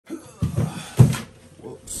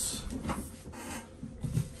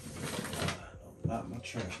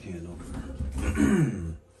trash can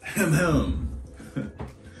opener. Ahem.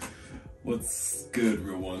 What's good,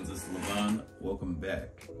 real ones? It's Levon. Welcome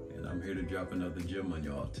back, and I'm here to drop another gem on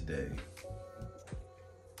y'all today.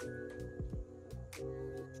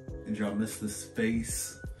 Did y'all miss this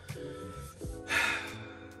face?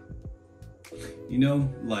 You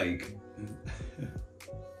know, like,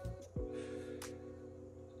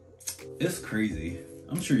 it's crazy.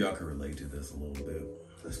 I'm sure y'all can relate to this a little bit.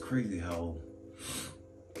 It's crazy how,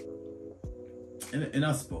 and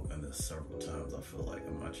I've spoken on this several times, I feel like,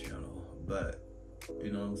 on my channel, but,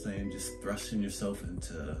 you know what I'm saying, just thrusting yourself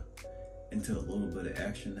into a little bit of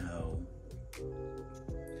action, how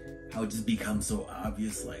it just becomes so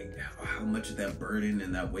obvious, like how much of that burden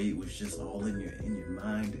and that weight was just all in your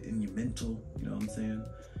mind, in your mental, you know what I'm saying?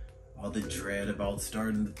 All the dread about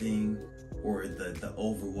starting the thing, or the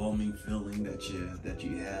overwhelming feeling that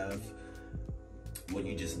you have when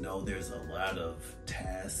you just know there's a lot of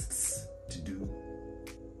tasks to do.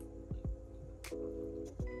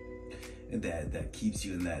 And that keeps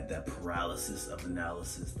you in that paralysis of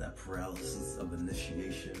analysis, that paralysis of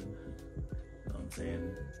initiation. You know what I'm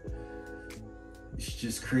saying? It's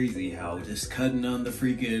just crazy how just cutting on the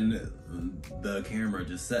the camera,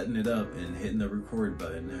 just setting it up and hitting the record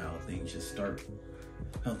button, how things just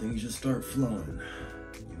start flowing,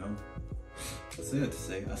 you know? It's sad to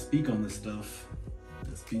say, I speak on this stuff,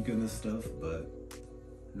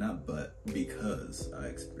 because I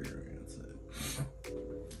experience it.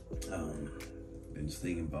 Been just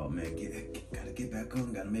thinking about, man, gotta get back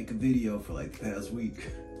on, gotta make a video for like the past week.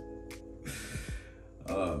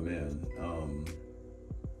 Oh man,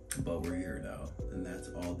 but we're here now, and that's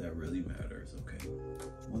all that really matters, okay?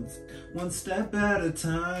 One step at a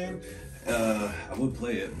time. I would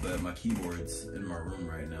play it, but my keyboard's in my room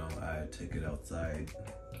right now. I took it outside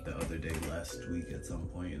the other day, last week at some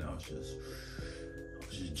point, and I was just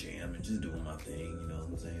jamming, just doing my thing, you know what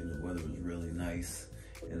I'm saying? The weather was really nice,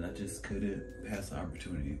 and I just couldn't pass the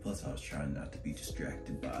opportunity. Plus, I was trying not to be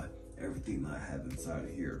distracted by everything that I have inside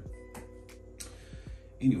of here.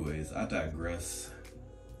 Anyways, I digress.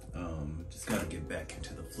 Just gotta get back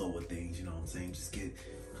into the flow of things, you know what I'm saying? Just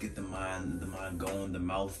get the mind going, the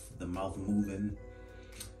mouth moving.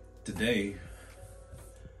 Today,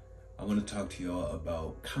 I want to talk to y'all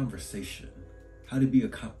about conversation. How to be a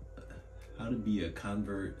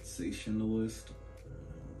conversationalist.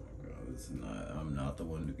 Oh my God, I'm not the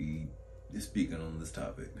one to be speaking on this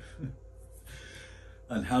topic.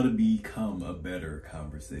 On how to become a better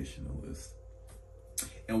conversationalist.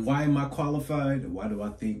 And why am I qualified? Why do I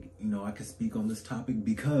think, you know, I can speak on this topic?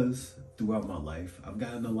 Because throughout my life, I've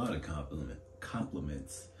gotten a lot of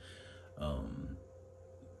compliments.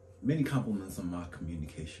 Many compliments on my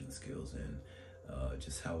communication skills and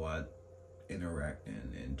just how I interact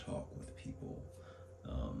and talk with people.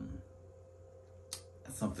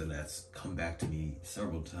 That's something that's come back to me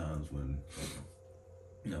several times when,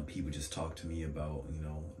 you know, people just talk to me about, you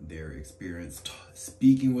know, their experience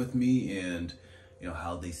speaking with me, and you know,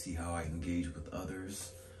 how they see how I engage with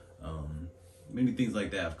others. Many things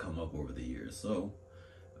like that have come up over the years. So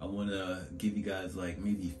I want to give you guys like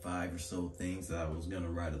maybe 5 or so things that I was going to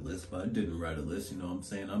write a list, but I didn't write a list, you know what I'm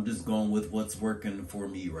saying? I'm just going with what's working for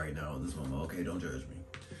me right now in this moment. Okay, don't judge me.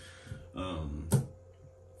 I'm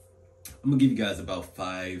going to give you guys about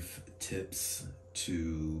 5 tips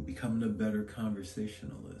to becoming a better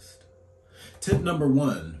conversationalist. Tip number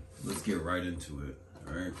 1, let's get right into it,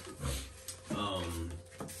 all right?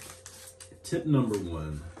 Tip number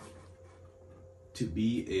 1, to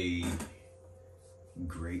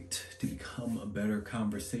become a better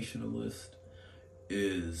conversationalist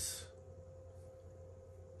is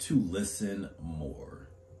to listen more.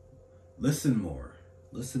 Listen more,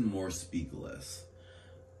 speak less.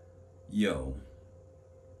 Yo,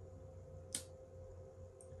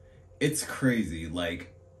 it's crazy,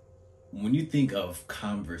 like, when you think of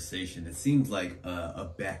conversation, it seems like a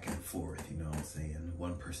back and forth, you know what I'm saying?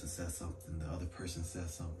 One person says something, the other person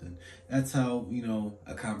says something. That's how, you know,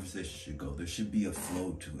 a conversation should go. There should be a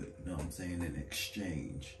flow to it, you know what I'm saying? An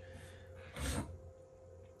exchange.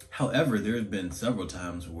 However, there have been several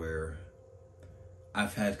times where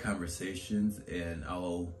I've had conversations and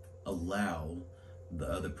I'll allow the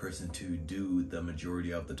other person to do the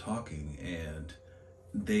majority of the talking, and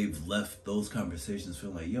they've left those conversations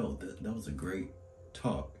feeling like, yo, that was a great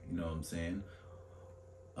talk, you know what I'm saying?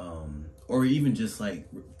 Or even just like,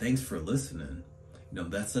 thanks for listening. You know,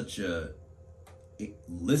 that's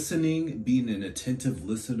listening, being an attentive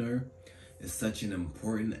listener is such an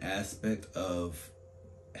important aspect of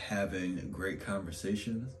having great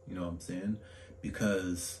conversations, you know what I'm saying?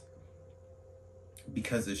 Because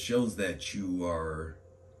it shows that you are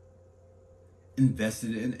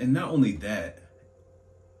invested in. And not only that,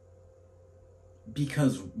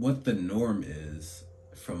 because what the norm is,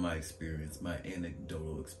 from my experience, my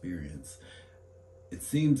anecdotal experience, it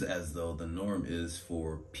seems as though the norm is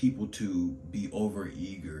for people to be over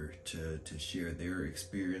eager to share their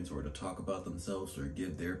experience, or to talk about themselves, or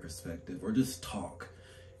give their perspective, or just talk.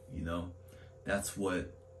 You know, that's what's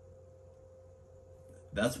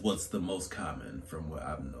the most common from what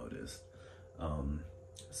I've noticed.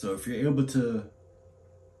 So if you're able to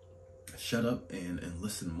shut up and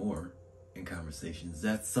listen more in conversations,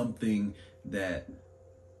 that's something that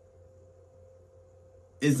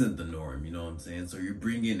isn't the norm, you know what I'm saying? So you're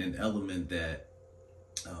bringing an element that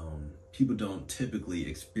people don't typically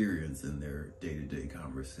experience in their day-to-day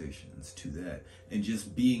conversations to that. And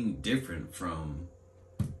just being different from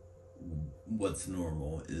what's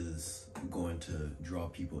normal is going to draw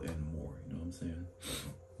people in more, you know what I'm saying?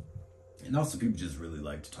 And also, people just really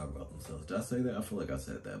like to talk about themselves. Did I say that? I feel like I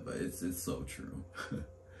said that, but it's so true.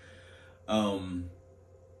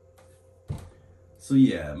 So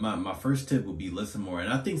yeah, my first tip would be listen more.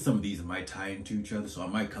 And I think some of these might tie into each other, so I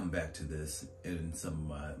might come back to this in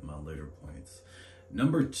some of my later points.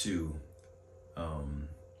 Number 2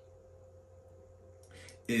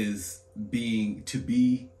 is to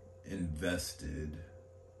be invested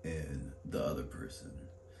in the other person.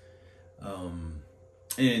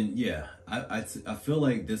 And yeah, I feel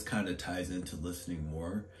like this kind of ties into listening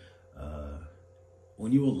more.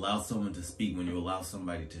 When you allow someone to speak, when you allow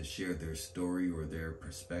somebody to share their story or their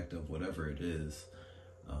perspective, whatever it is,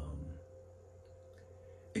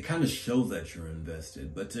 it kind of shows that you're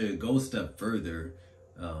invested. But to go a step further,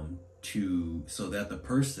 so that the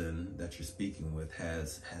person that you're speaking with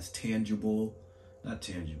has not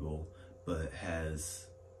tangible, but has,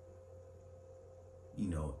 you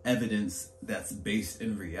know, evidence that's based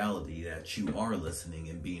in reality that you are listening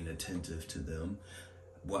and being attentive to them.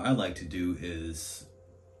 What I like to do is,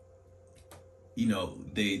 you know,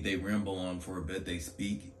 they ramble on for a bit, they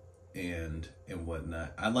speak and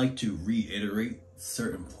whatnot. I like to reiterate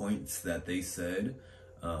certain points that they said,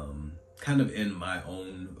 kind of in my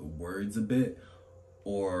own words a bit.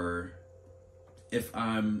 Or if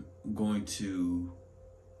I'm going to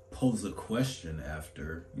pose a question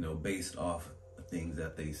after, you know, based off things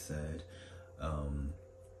that they said,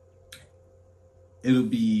 it'll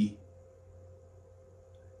be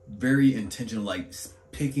very intentional, like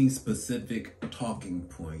picking specific talking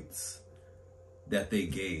points that they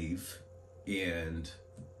gave, and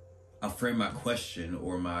I'll frame my question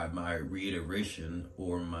or my reiteration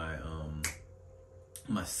or my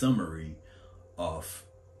summary off,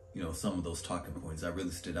 you know, some of those talking points that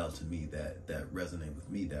really stood out to me, that resonate with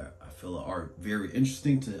me, that I feel are very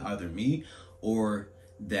interesting to either me or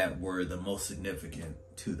that were the most significant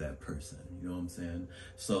to that person. You know what I'm saying?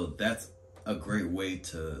 So that's a great way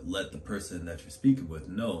to let the person that you're speaking with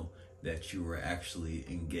know that you were actually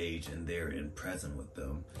engaged and there and present with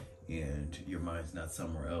them, and your mind's not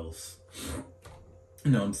somewhere else.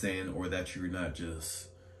 You know what I'm saying? Or that you're not just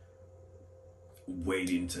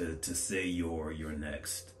waiting to say your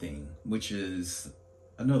next thing, which is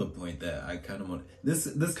another point that I kind of want.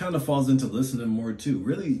 This kind of falls into listening more too.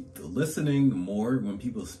 Really, listening more when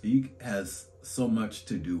people speak has so much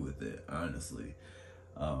to do with it, honestly.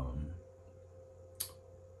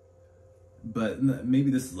 But maybe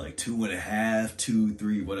this is like 2.5, 2,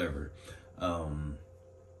 3, whatever.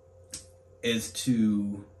 Is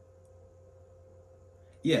to,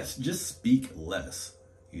 yes, just speak less,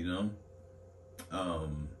 you know?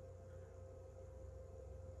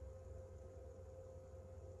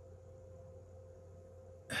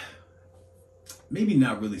 Maybe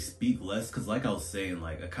not really speak less, because like I was saying,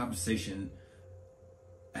 like a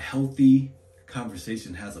healthy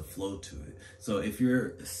conversation has a flow to it. So if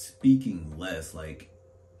you're speaking less, like,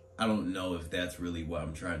 I don't know if that's really what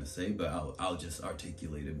I'm trying to say, but I'll just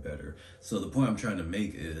articulate it better. So the point I'm trying to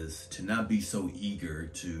make is to not be so eager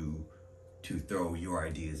to throw your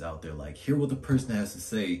ideas out there. Like, hear what the person has to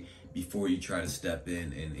say before you try to step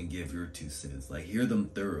in and give your 2 cents. Like, hear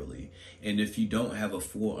them thoroughly. And if you don't have a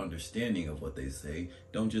full understanding of what they say,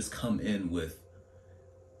 don't just come in with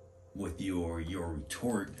your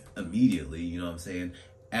retort immediately. You know what I'm saying?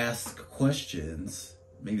 Ask questions.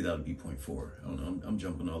 Maybe that would be point 4. I don't know. I'm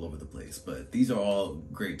jumping all over the place, but these are all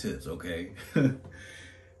great tips, okay?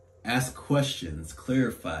 Ask questions,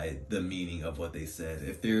 clarify the meaning of what they said.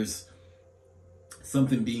 If there's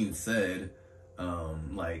something being said,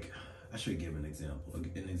 like, I should give an example.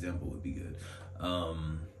 An example would be good.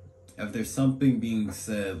 If there's something being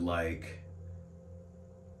said like,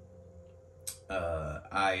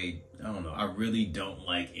 I don't know, I really don't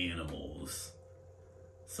like animals.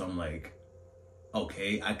 So I'm like,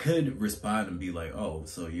 okay, I could respond and be like, oh,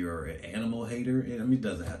 so you're an animal hater? I mean, it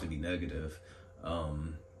doesn't have to be negative.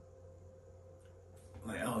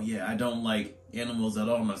 Like, oh yeah, I don't like animals at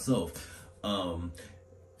all myself.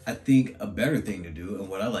 I think a better thing to do, and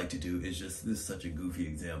what I like to do, is just, this is such a goofy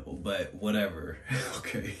example, but whatever.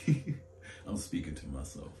 Okay. I'm speaking to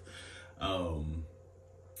myself.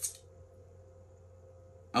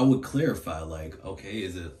 I would clarify, like, okay,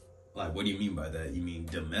 is it, like, what do you mean by that? You mean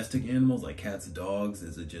domestic animals, like cats, dogs?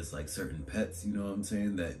 Is it just like certain pets, you know what I'm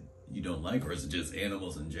saying, that you don't like? Or is it just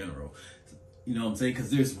animals in general? You know what I'm saying? Because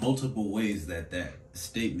there's multiple ways that that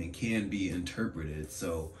statement can be interpreted.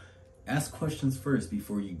 So ask questions first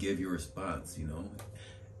before you give your response, you know?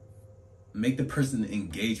 Make the person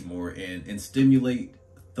engage more and stimulate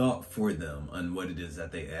thought for them on what it is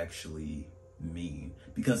that they actually mean.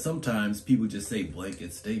 Because sometimes people just say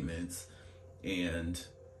blanket statements, and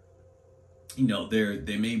you know, there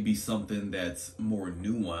may be something that's more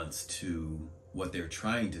nuanced to what they're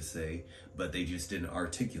trying to say, but they just didn't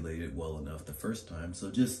articulate it well enough the first time.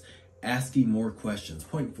 So just asking more questions.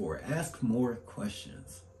 Point 4, ask more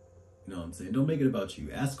questions. You know what I'm saying? Don't make it about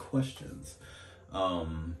you. Ask questions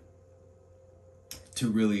to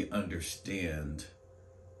really understand,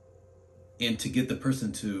 and to get the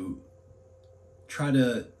person to try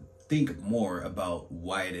to think more about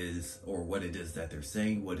why it is, or what it is that they're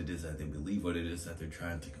saying, what it is that they believe, what it is that they're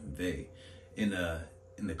trying to convey in the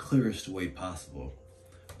clearest way possible.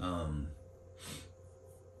 I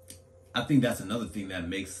think that's another thing that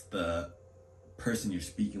makes the person you're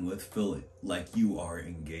speaking with feel like you are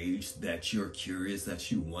engaged, that you're curious,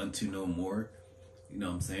 that you want to know more, you know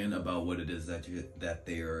what I'm saying, about what it is that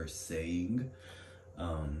they are saying.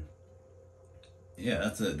 Yeah,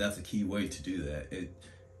 that's a key way to do that.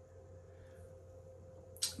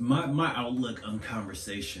 My outlook on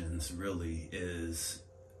conversations really is,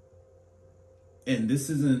 and this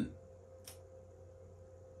isn't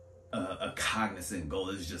a cognizant goal,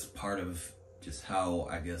 it's just part of just how,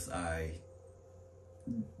 I guess,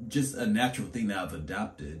 just a natural thing that I've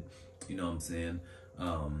adopted, you know what I'm saying?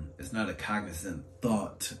 It's not a cognizant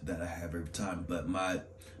thought that I have every time, but my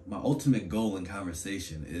ultimate goal in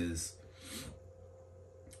conversation is,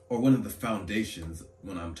 or one of the foundations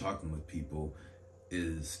when I'm talking with people,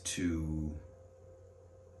 is to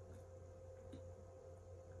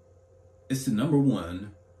number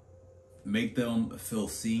one, make them feel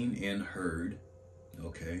seen and heard.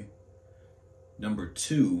 Okay. Number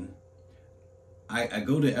 2, I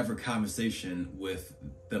go to every conversation with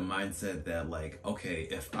the mindset that, like, okay,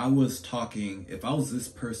 if I was this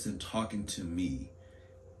person talking to me,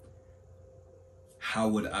 how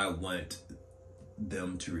would I want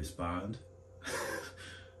them to respond?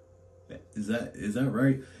 Is that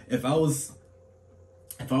right? If I was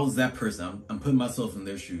that person, I'm putting myself in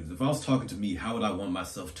their shoes. If I was talking to me, how would I want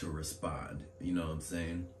myself to respond? You know what I'm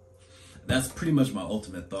saying? That's pretty much my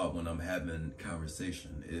ultimate thought when I'm having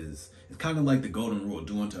conversation. It's kind of like the golden rule: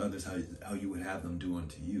 do unto others how you would have them do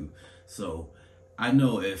unto you. So I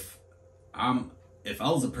know if I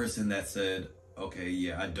was a person that said, okay,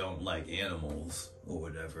 yeah, I don't like animals or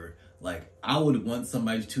whatever, like, I would want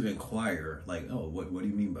somebody to inquire, like, oh, what do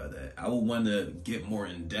you mean by that? I would want to get more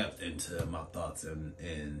in depth into my thoughts and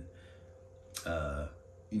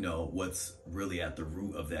you know, what's really at the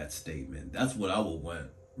root of that statement. That's what I would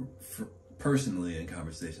want personally in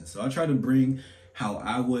conversation. So I try to bring how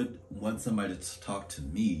I would want somebody to talk to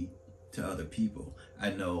me to other people.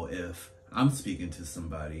 I know if I'm speaking to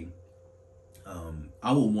somebody,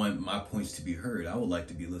 I would want my points to be heard. I would like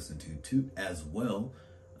to be listened to as well,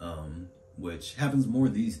 which happens more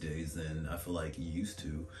these days than I feel like it used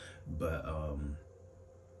to. But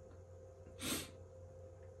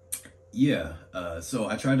yeah, so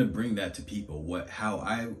I try to bring that to people, how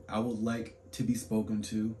I would like to be spoken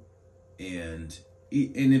to, and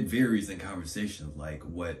it varies in conversations, like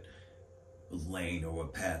what lane or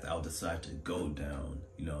what path I'll decide to go down,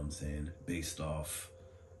 you know what I'm saying, based off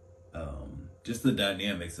just the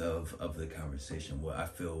dynamics of the conversation, what I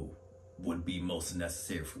feel would be most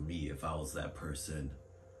necessary for me if I was that person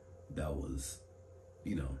that was,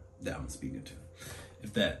 you know, that I'm speaking to.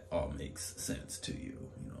 If that all makes sense to you,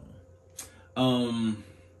 you know.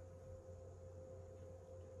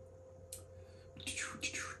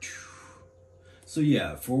 So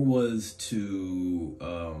yeah, 4 was to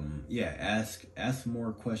ask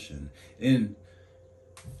more question. And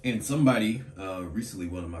somebody recently,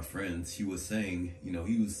 one of my friends, he was saying, you know,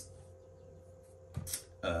 he was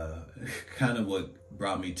kind of what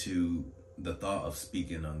brought me to the thought of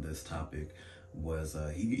speaking on this topic. was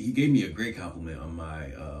he gave me a great compliment on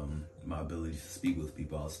my ability to speak with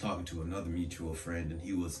people. I was talking to another mutual friend, and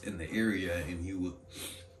he was in the area, and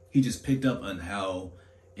he just picked up on how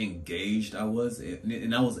engaged I was,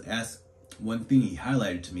 and I was asked one thing he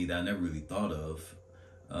highlighted to me that I never really thought of,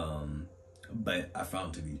 but I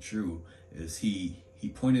found to be true, is he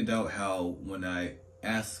pointed out how when I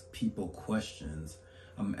ask people questions,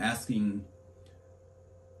 I'm asking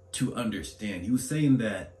to understand. He was saying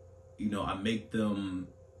that, you know, I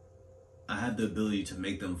have the ability to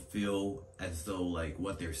make them feel as though like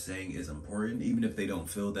what they're saying is important, even if they don't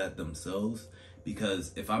feel that themselves.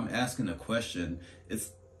 Because if I'm asking a question,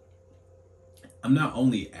 I'm not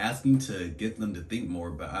only asking to get them to think more,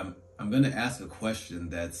 but I'm gonna ask a question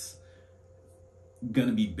that's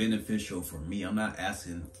gonna be beneficial for me. I'm not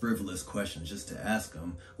asking frivolous questions just to ask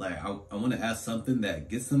them. Like I want to ask something that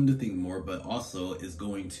gets them to think more, but also is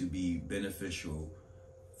going to be beneficial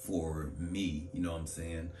for me. You know what I'm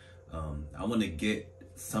saying? I want to get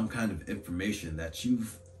some kind of information that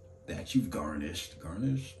you've garnished,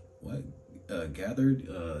 what? Gathered?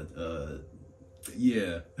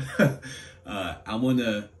 Yeah. I want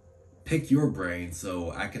to pick your brain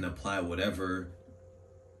so I can apply whatever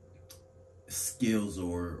skills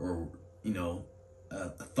or you know,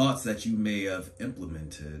 thoughts that you may have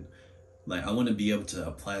implemented. Like I want to be able to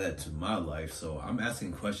apply that to my life, so I'm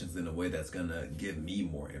asking questions in a way that's gonna give me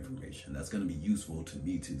more information that's gonna be useful to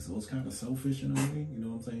me too. So it's kind of selfish in a way, you know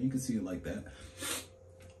what I'm saying? You can see it like that,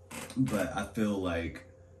 but I feel like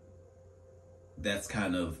that's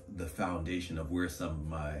kind of the foundation of where some of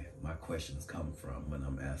my questions come from when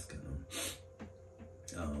I'm asking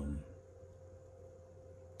them.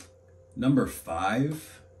 Number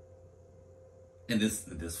 5, and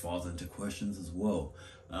this falls into questions as well.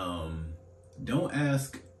 Don't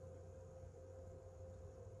ask.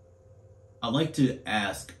 I like to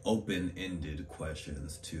ask open-ended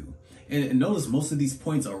questions too. And notice most of these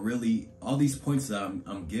points are really, all these points that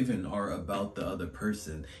I'm given are about the other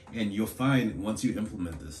person. And you'll find once you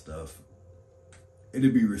implement this stuff,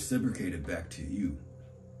 it'll be reciprocated back to you.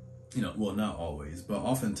 You know, well, not always, but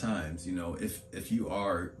oftentimes, you know, if you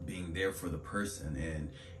are being there for the person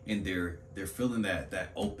and they're feeling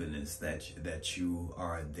that openness that you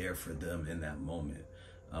are there for them in that moment,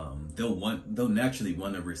 they'll naturally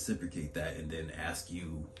want to reciprocate that and then ask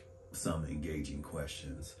you some engaging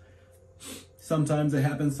questions. Sometimes it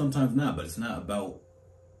happens, sometimes not, but it's not about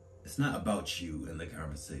you in the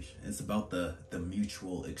conversation. It's about the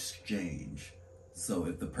mutual exchange. So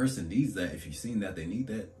if the person needs that, if you've seen that they need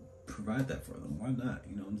that, provide that for them. Why not?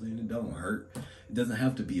 You know what I'm saying? It don't hurt. It doesn't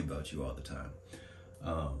have to be about you all the time.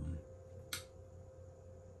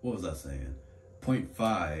 What was I saying? Point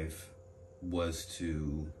 5 was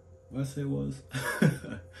to, what did I say it was?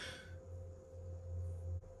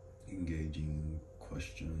 Engaging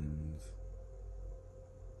questions.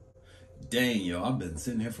 Dang, yo, I've been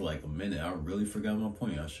sitting here for like a minute. I really forgot my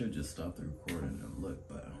point. I should just stop the recording and look,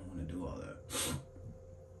 but I don't want to do all that.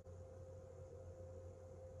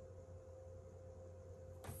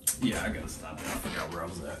 Yeah, I gotta stop it. I forgot where I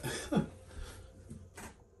was at.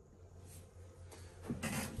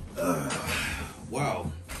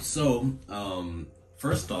 Wow. So,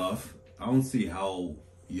 first off, I don't see how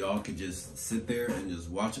y'all could just sit there and just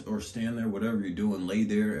watch it, or stand there, whatever you're doing, lay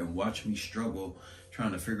there and watch me struggle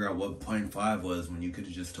trying to figure out what point 5 was when you could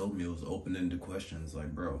have just told me it was open-ended questions.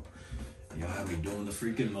 Like, bro, y'all have me doing the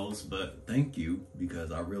freaking most, but thank you,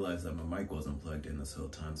 because I realized that my mic wasn't plugged in this whole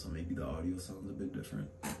time, so maybe the audio sounds a bit different.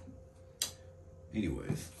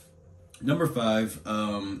 Anyways, number 5,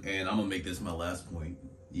 and I'm gonna make this my last point,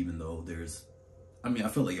 even though I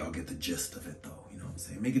feel like y'all get the gist of it though, you know what I'm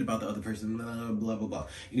saying? Make it about the other person, blah, blah, blah, blah.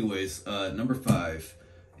 Anyways, number 5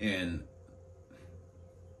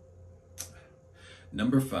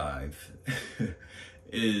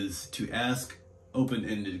 is to ask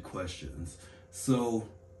open-ended questions. So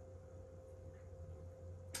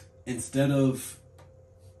instead of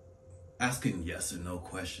asking yes or no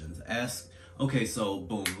questions, ask, okay, so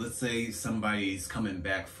boom, let's say somebody's coming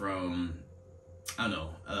back from, I don't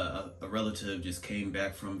know, a relative just came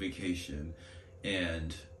back from vacation,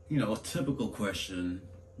 and, you know, a typical question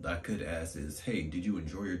that I could ask is, hey, did you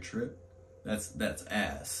enjoy your trip? That's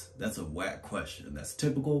ass. That's a whack question. That's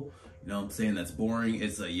typical. You know what I'm saying? That's boring.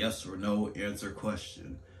 It's a yes or no answer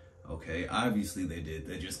question. Okay, obviously they did.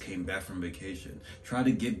 They just came back from vacation. Try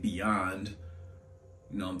to get beyond,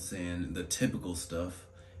 you know what I'm saying, the typical stuff,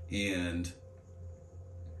 and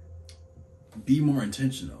be more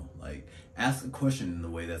intentional. Like, ask a question in the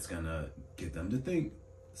way that's gonna get them to think.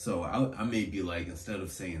 So I may be like, instead of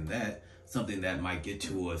saying that, something that might get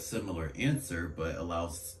to a similar answer but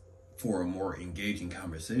allows for a more engaging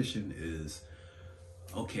conversation is,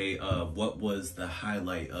 okay, what was the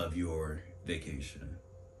highlight of your vacation?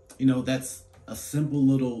 You know, that's a simple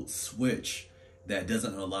little switch that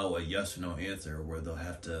doesn't allow a yes or no answer, where they'll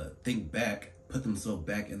have to think back, put themselves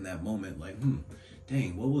back in that moment, like,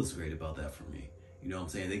 dang, what was great about that for me? You know what I'm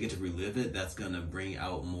saying? They get to relive it. That's going to bring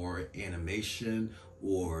out more animation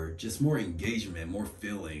or just more engagement, more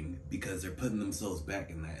feeling, because they're putting themselves back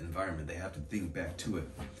in that environment. They have to think back to it,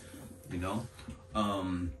 you know?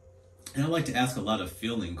 And I like to ask a lot of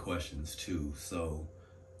feeling questions too. So,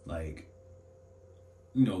 like,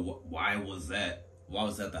 you know, why was that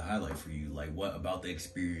the highlight for you? Like, what about the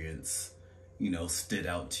experience, you know, stood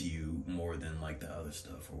out to you more than like the other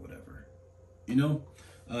stuff or whatever? You know,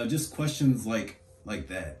 just questions like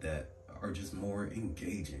that are just more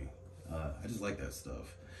engaging. I just like that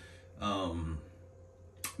stuff.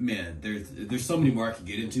 Man, there's so many more I could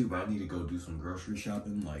get into, but I need to go do some grocery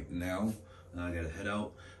shopping like now. I gotta head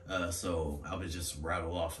out. So I would just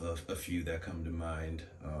rattle off a few that come to mind.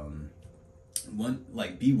 One,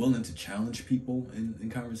 like, be willing to challenge people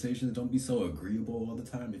in conversations. Don't be so agreeable all the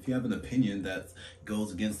time. If you have an opinion that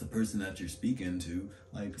goes against the person that you're speaking to,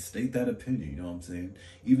 like, state that opinion. You know what I'm saying?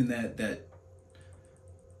 Even that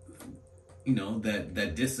you know,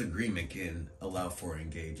 that disagreement can allow for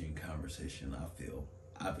engaging conversation.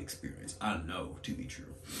 I've experienced, I know to be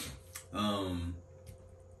true.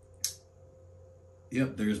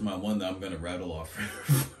 Yep, there's my one that I'm gonna rattle off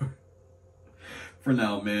for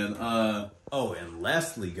now, man. Oh, and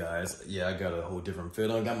lastly, guys, yeah, I got a whole different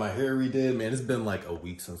fit on. Got my hair redid, man. It's been like a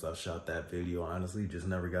week since I've shot that video. Honestly, just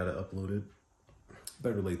never got it uploaded.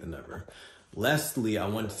 Better late than never. Lastly, I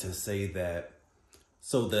wanted to say that,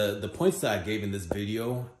 so the points that I gave in this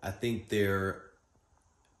video, I think they're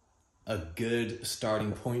a good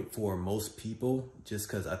starting point for most people, just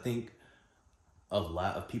because I think a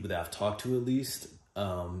lot of people that I've talked to, at least,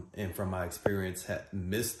 and from my experience, have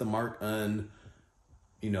missed the mark on,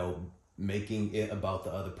 you know, making it about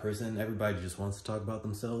the other person. Everybody just wants to talk about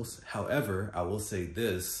themselves. However, I will say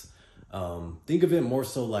this, think of it more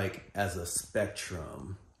so like as a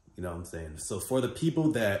spectrum, you know what I'm saying? So for the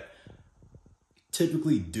people that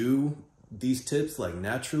typically do these tips like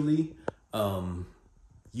naturally,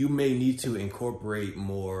 you may need to incorporate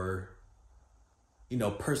more, you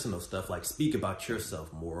know, personal stuff, like speak about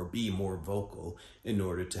yourself more, or be more vocal in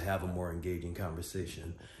order to have a more engaging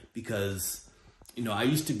conversation. Because, you know, I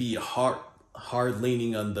used to be hard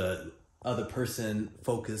leaning on the other person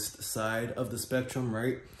focused side of the spectrum,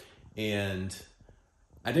 right? And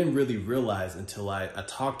I didn't really realize until I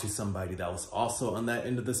talked to somebody that was also on that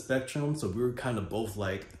end of the spectrum. So we were kind of both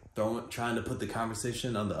like trying to put the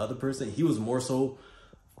conversation on the other person. He was more so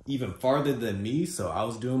even farther than me, so I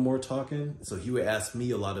was doing more talking. So he would ask me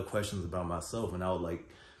a lot of questions about myself, and I would like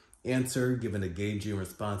answer, give an engaging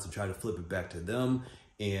response, and try to flip it back to them.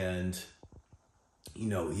 And, you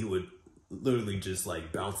know, he would literally just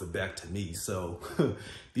like bounce it back to me. So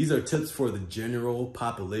these are tips for the general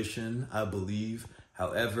population, I believe.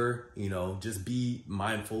 However, you know, just be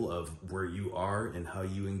mindful of where you are and how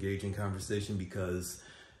you engage in conversation, because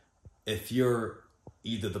if you're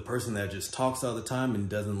either the person that just talks all the time and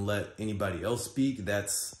doesn't let anybody else speak,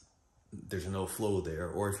 there's no flow there.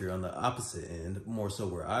 Or if you're on the opposite end, more so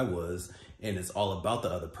where I was, and it's all about the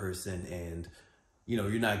other person, and, you know,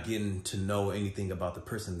 you're not getting to know anything about the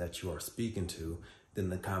person that you are speaking to, then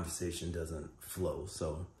the conversation doesn't flow.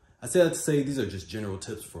 So I say that to say these are just general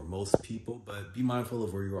tips for most people, but be mindful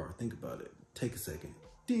of where you are. Think about it. Take a second.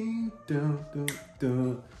 Ding, dun, dun,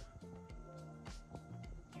 dun.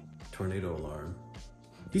 Tornado alarm.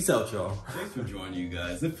 Peace out, y'all. Thanks for joining, you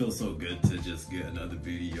guys. It feels so good to just get another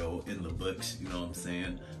video in the books, you know what I'm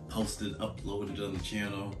saying? Posted, uploaded on the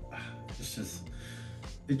channel.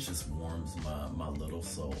 It just warms my little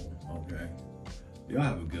soul, okay? Y'all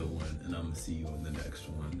have a good one, and I'm gonna see you in the next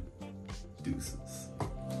one. Deuces.